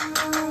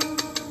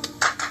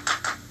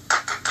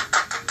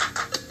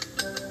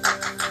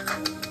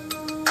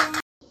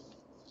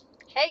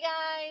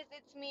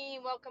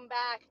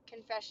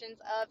Confessions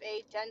of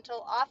a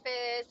Dental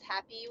Office.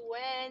 Happy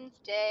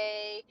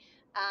Wednesday.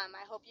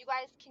 I hope you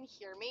guys can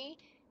hear me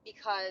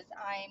because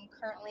I'm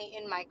currently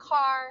in my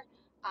car.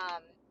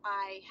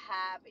 I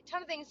have a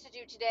ton of things to do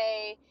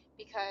today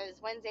because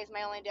Wednesday is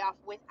my only day off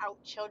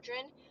without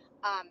children.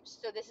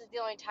 So this is the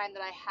only time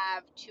that I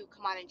have to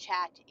come on and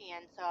chat,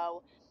 and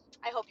so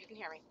I hope you can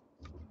hear me.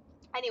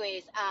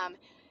 Anyways,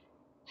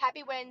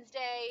 happy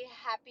Wednesday,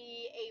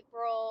 happy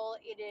April.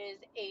 It is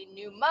a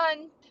new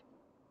month.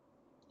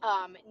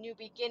 New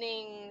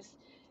beginnings,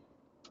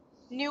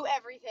 new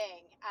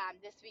everything.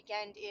 This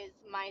weekend is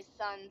my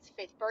son's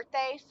 5th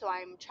birthday, so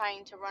I'm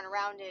trying to run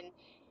around and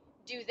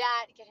do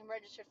that, get him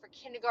registered for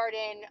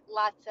kindergarten,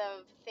 lots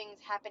of things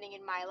happening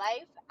in my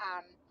life,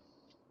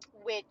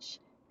 which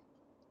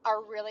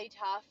are really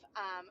tough,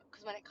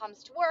 because when it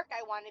comes to work,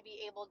 I want to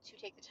be able to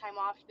take the time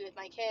off to be with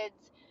my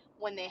kids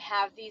when they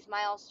have these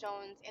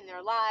milestones in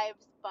their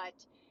lives, but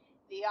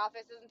the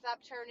office doesn't stop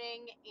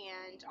turning,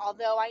 and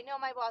although I know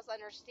my boss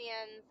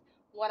understands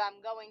what I'm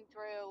going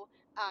through,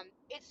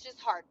 it's just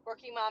hard.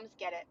 Working moms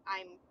get it.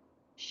 I'm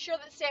sure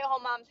that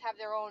stay-at-home moms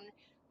have their own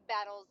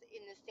battles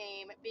in the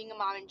same. Being a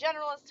mom in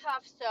general is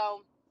tough,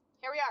 so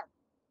here we are.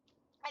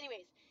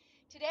 Anyways,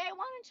 today I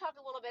want to talk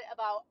a little bit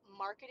about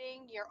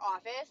marketing your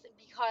office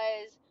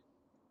because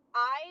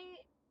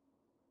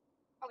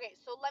okay,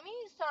 so let me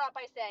start off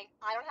by saying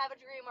I don't have a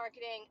degree in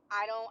marketing.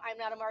 I'm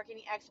not a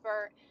marketing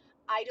expert.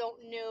 I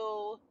don't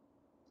know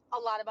a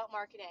lot about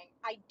marketing.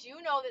 I do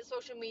know that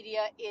social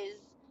media is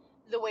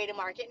the way to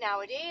market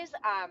nowadays,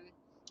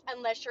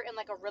 unless you're in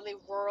like a really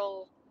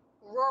rural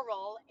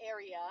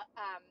area,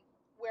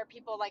 where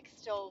people like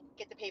still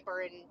get the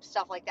paper and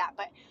stuff like that.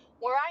 But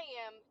where I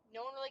am,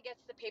 no one really gets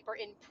the paper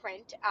in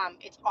print.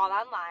 It's all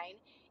online,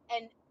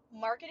 and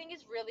marketing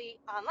is really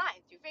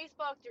online through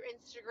Facebook, through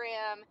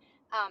Instagram,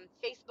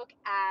 Facebook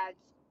ads,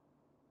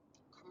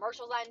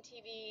 commercials on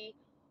TV,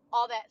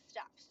 all that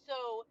stuff.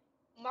 So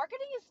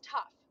marketing is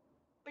tough.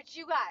 But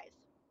you guys,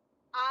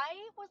 I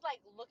was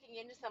like looking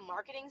into some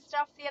marketing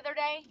stuff the other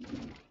day,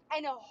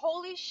 and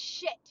holy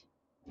shit,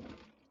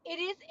 it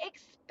is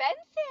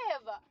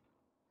expensive.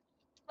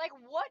 Like,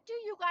 what do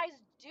you guys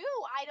do?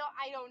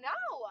 I don't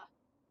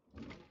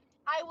know.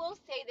 I will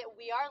say that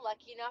we are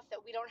lucky enough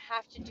that we don't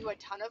have to do a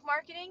ton of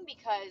marketing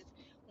because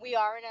we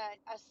are in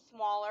a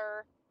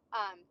smaller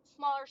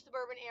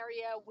suburban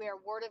area where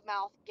word of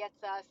mouth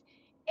gets us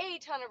a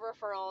ton of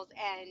referrals,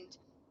 and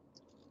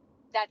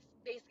that's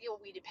basically what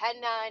we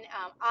depend on.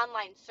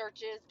 Online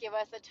searches give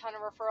us a ton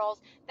of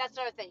referrals. That's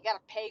another thing. You got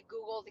to pay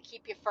Google to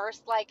keep you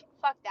first. Like,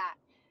 fuck that.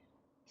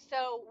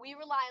 So we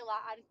rely a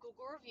lot on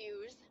Google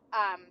reviews,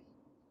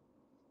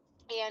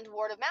 and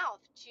word of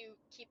mouth to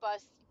keep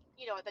us,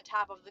 at the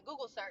top of the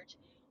Google search,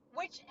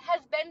 which has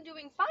been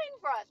doing fine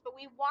for us. But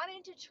we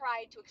wanted to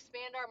try to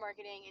expand our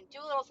marketing and do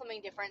a little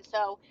something different.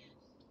 So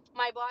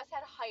my boss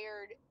had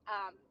hired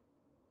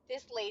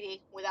this lady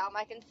without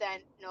my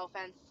consent. No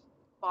offense,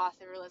 boss,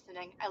 if you're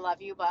listening, I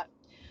love you, but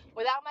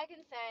without my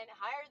consent,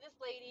 hired this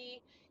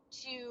lady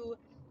to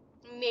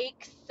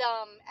make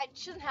some, and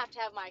she doesn't have to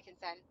have my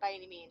consent by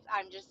any means.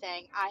 I'm just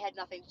saying I had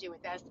nothing to do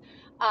with this.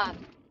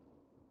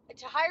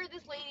 To hire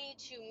this lady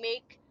to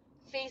make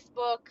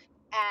Facebook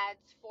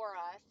ads for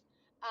us,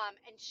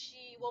 and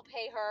she will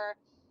pay her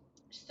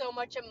so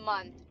much a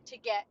month to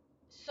get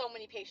so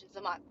many patients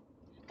a month.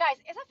 Guys,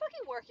 it's not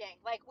fucking working.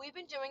 Like, we've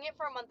been doing it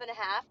for a month and a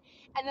half,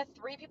 and the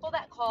 3 people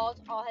that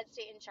called all had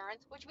state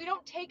insurance, which we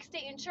don't take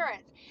state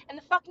insurance. And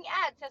the fucking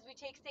ad says we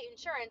take state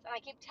insurance, and I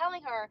keep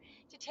telling her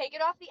to take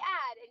it off the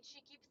ad, and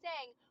she keeps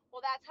saying,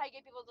 well, that's how you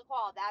get people to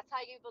call. That's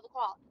how you get people to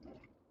call.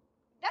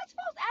 That's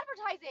false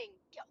advertising.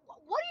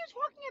 What are you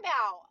talking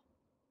about?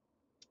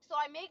 So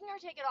I'm making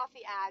her take it off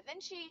the ad. Then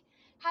she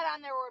had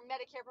on there a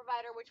Medicare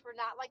provider, which we're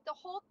not. Like, the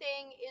whole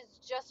thing is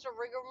just a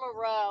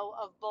rigmarole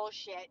of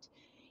bullshit.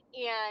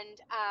 And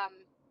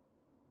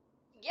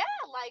yeah,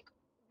 like,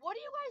 what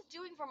are you guys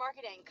doing for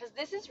marketing? Because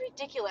this is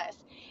ridiculous.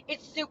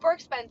 It's super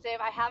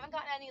expensive. I haven't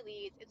gotten any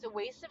leads. It's a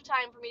waste of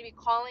time for me to be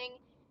calling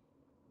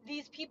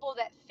these people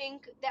that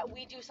think that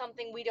we do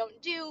something we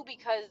don't do,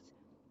 because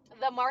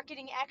the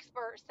marketing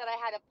expert said I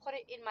had to put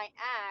it in my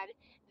ad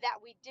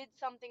that we did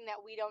something that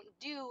we don't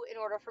do in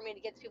order for me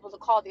to get people to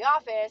call the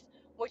office,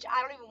 which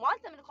I don't even want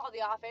them to call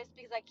the office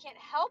because I can't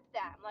help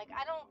them. Like,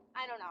 I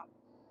don't know.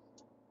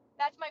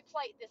 That's my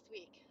plight this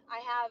week. I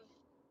have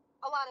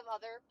a lot of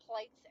other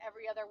plights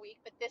every other week,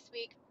 but this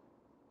week,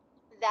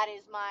 that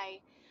is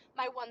my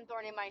one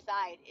thorn in my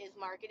side is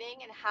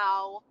marketing, and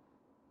how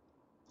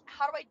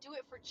do I do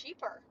it for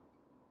cheaper?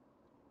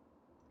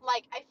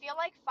 Like, I feel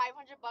like $500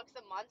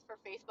 a month for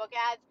Facebook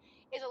ads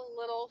is a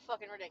little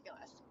fucking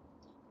ridiculous.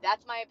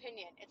 That's my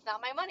opinion. It's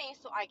not my money,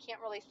 so I can't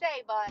really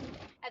say, but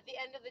at the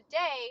end of the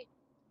day,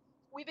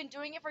 we've been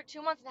doing it for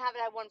 2 months and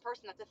haven't had one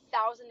person. That's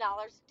 $1,000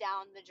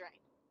 down the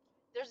drain.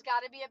 There's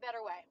got to be a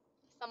better way.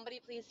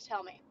 Somebody please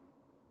tell me.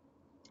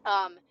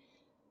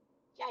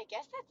 Yeah, I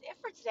guess that's it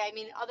for today. I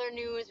mean, other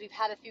news, we've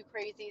had a few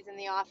crazies in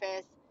the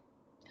office.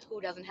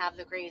 Who doesn't have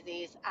the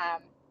crazies?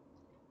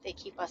 They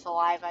keep us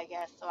alive, I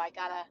guess, so I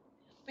gotta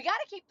We got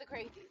to keep the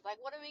crazies.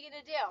 Like, what are we going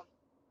to do?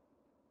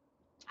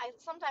 I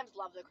sometimes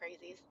love the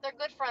crazies. They're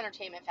good for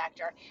entertainment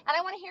factor. And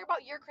I want to hear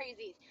about your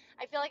crazies.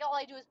 I feel like all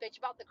I do is bitch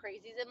about the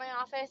crazies in my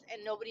office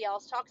and nobody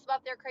else talks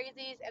about their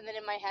crazies. And then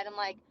in my head, I'm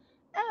like,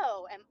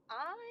 oh, am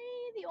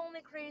I the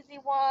only crazy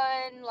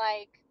one?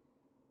 Like,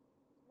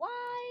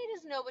 why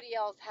does nobody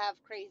else have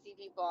crazy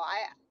people?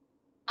 I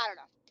don't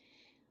know.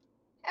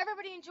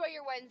 Everybody enjoy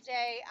your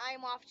Wednesday.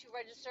 I'm off to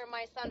register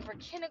my son for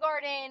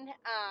kindergarten.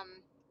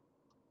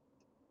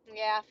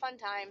 Yeah, fun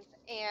times.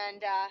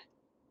 And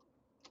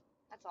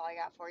that's all I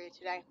got for you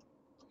today.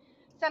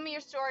 Send me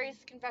your stories,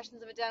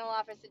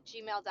 confessionsofadentaloffice at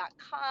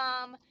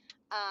gmail.com.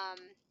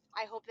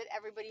 I hope that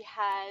everybody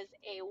has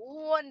a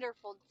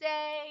wonderful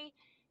day.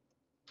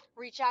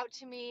 Reach out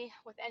to me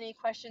with any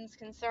questions,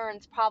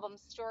 concerns,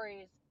 problems,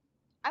 stories.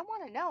 I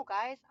want to know,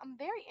 guys. I'm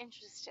very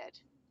interested.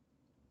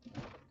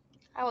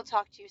 I will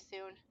talk to you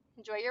soon.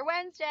 Enjoy your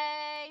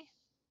Wednesday.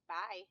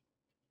 Bye.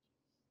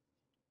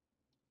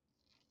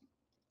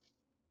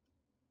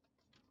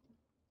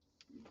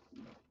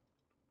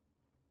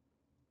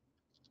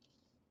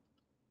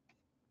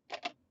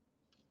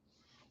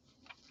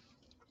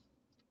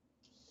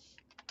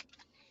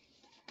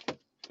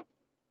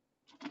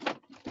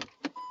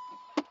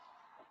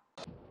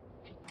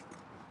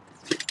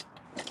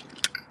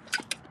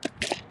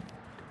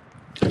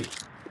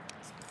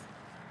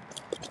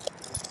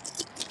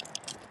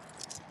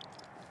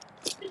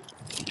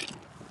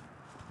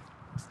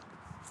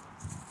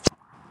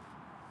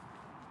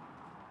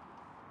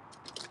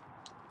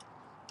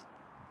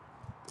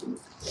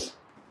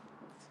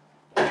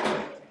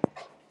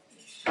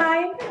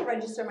 Hi, I'm going to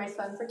register my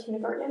son for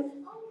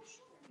kindergarten. Oh,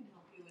 sure, I can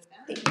help you with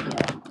that. Thank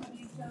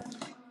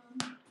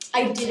you.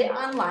 I did it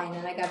online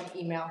and I got an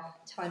email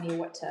telling me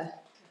what to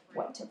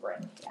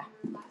bring. Yeah.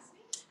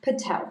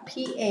 Patel,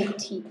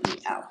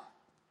 Patel.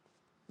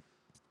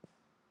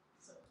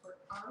 So for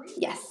Ari?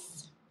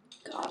 Yes.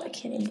 God, I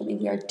can't even believe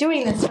we are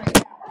doing this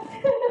right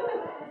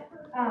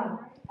now.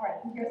 All right,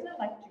 here's an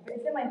electric.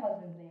 It's in my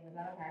husband's name. Is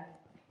that okay?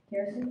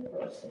 Here's his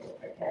birth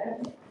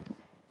certificate.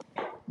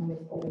 Let me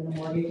open the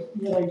mortgage.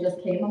 Literally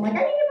just came. I'm like, I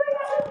need to bring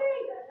that with me.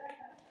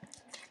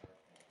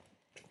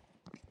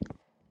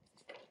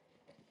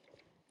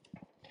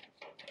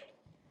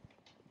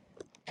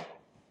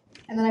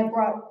 And then I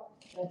brought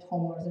the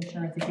homeowner's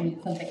insurance if you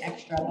need something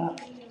extra.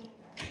 But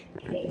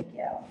thank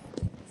you.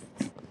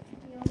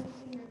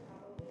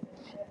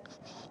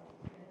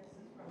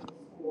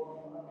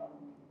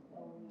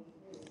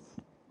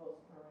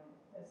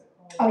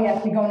 Oh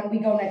yes, we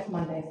go next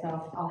Monday,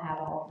 so I'll have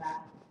all of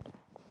that.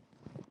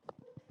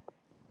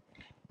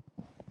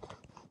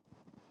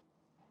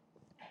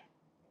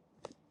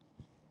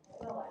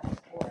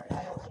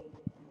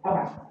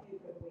 Okay.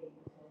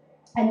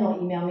 And they'll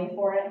email me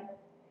for it.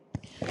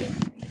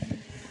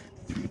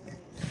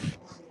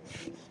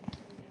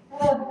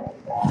 Oh my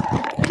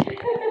God.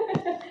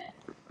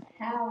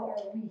 How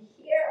are we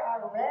here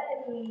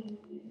already?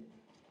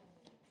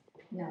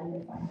 No,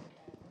 you're fine.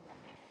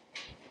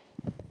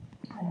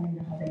 I don't even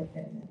know how they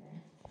fit in there.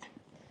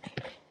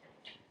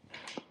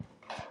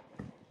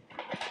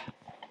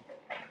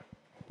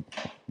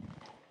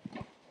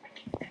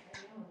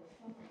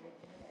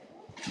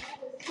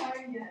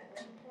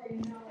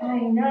 I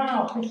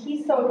know, but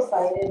he's so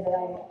excited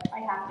that I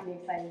have to be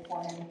excited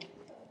for him.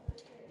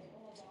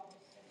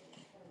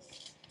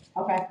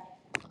 Okay.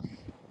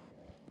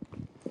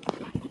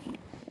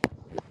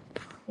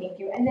 Thank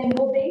you. And then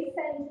will they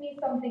send me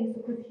something,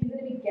 so because he's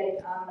going to be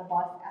getting on the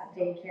bus at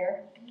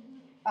daycare,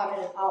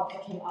 and I'll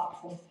pick him up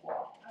from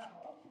school.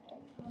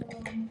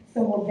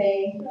 So will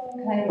they,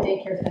 because I know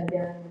daycare's been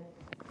there, and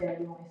they're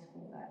the only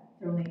school that,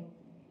 they're only,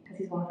 because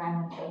he's going 5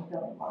 months old,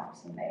 building blocks,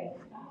 so they.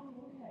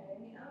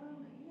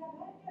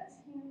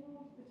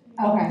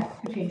 Okay,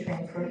 between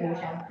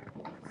transportation.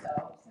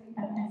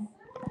 Okay.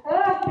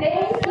 Oh,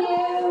 thank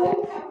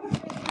you.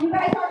 You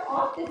guys are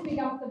off this week.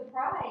 I'm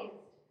surprised.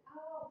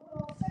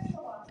 Well,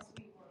 central office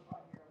we work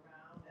all year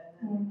round,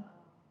 and then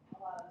a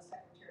lot of the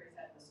secretaries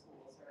at the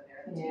schools are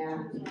there.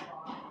 The teachers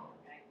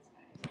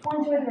are on.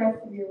 Enjoy the rest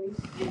of your week.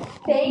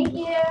 Thank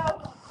you.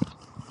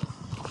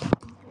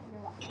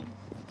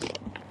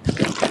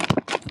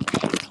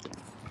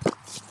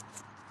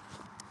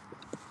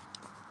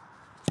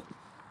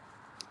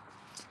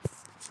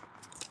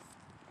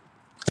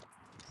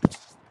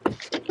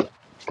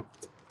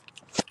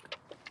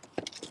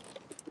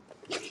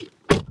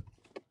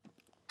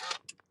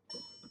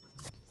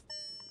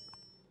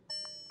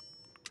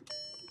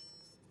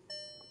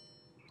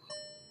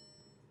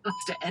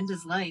 To end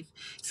his life.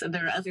 So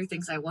there are other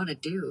things I want to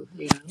do,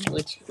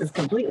 which is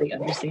completely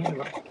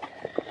understandable.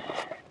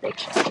 They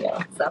just,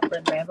 suffer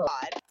and ramble.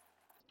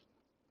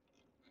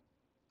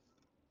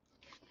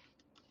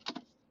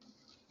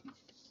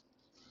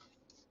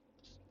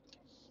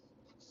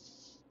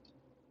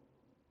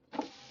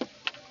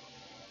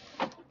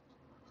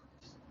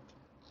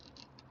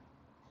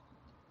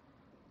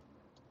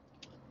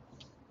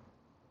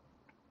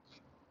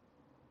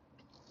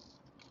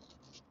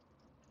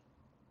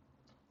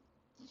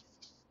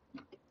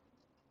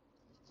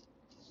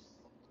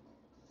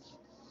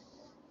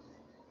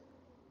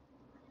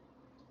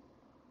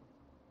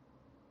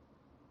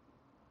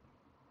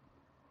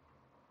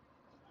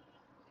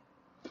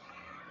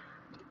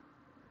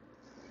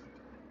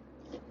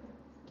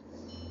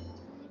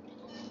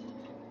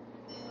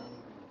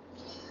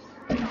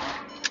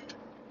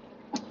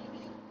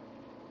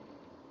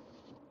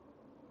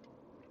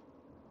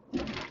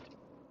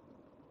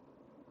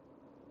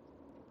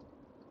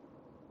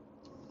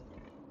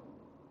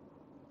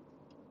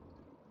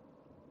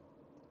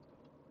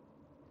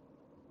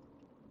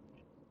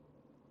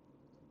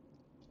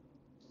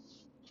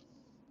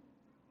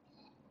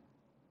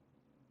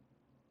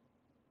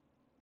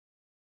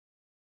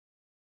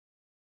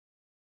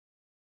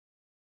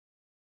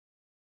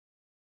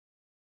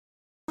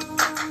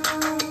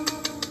 Bye.